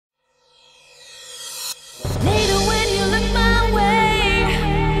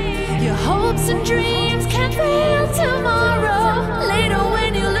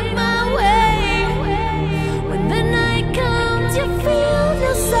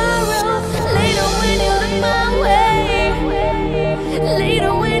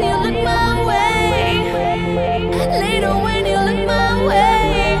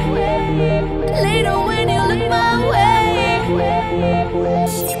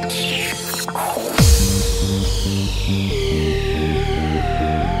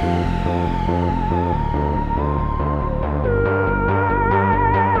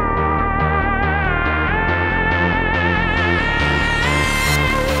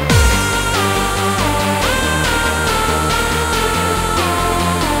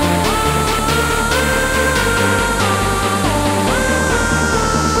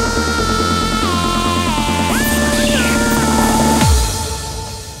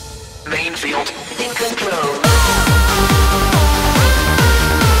Main field, in control.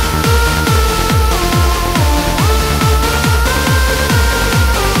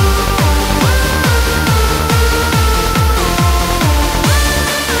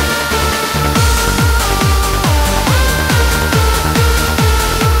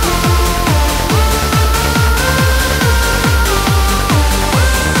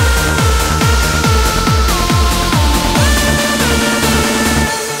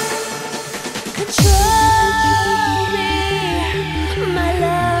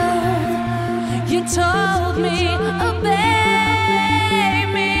 Told me, obey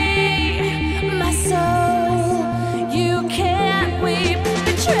me, my soul, you can't weep,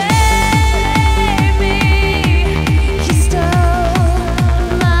 betray me, you stole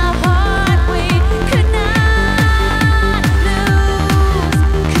my heart, we could not lose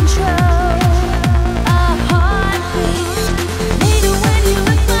control, our heartbeat, later when you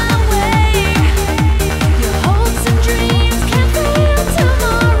look my way, your hopes and dreams can't fail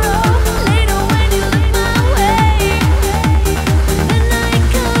tomorrow, later when you look my way, the night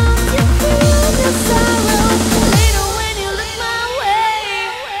comes, you feel the sorrow, later when you look my way,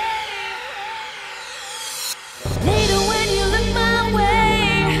 later when you look my way,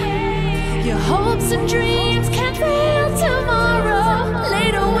 your hopes and dreams can't fail tomorrow,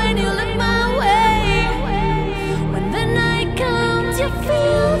 later when you look my way, when the night comes, you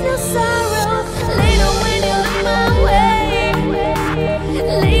feel the sorrow.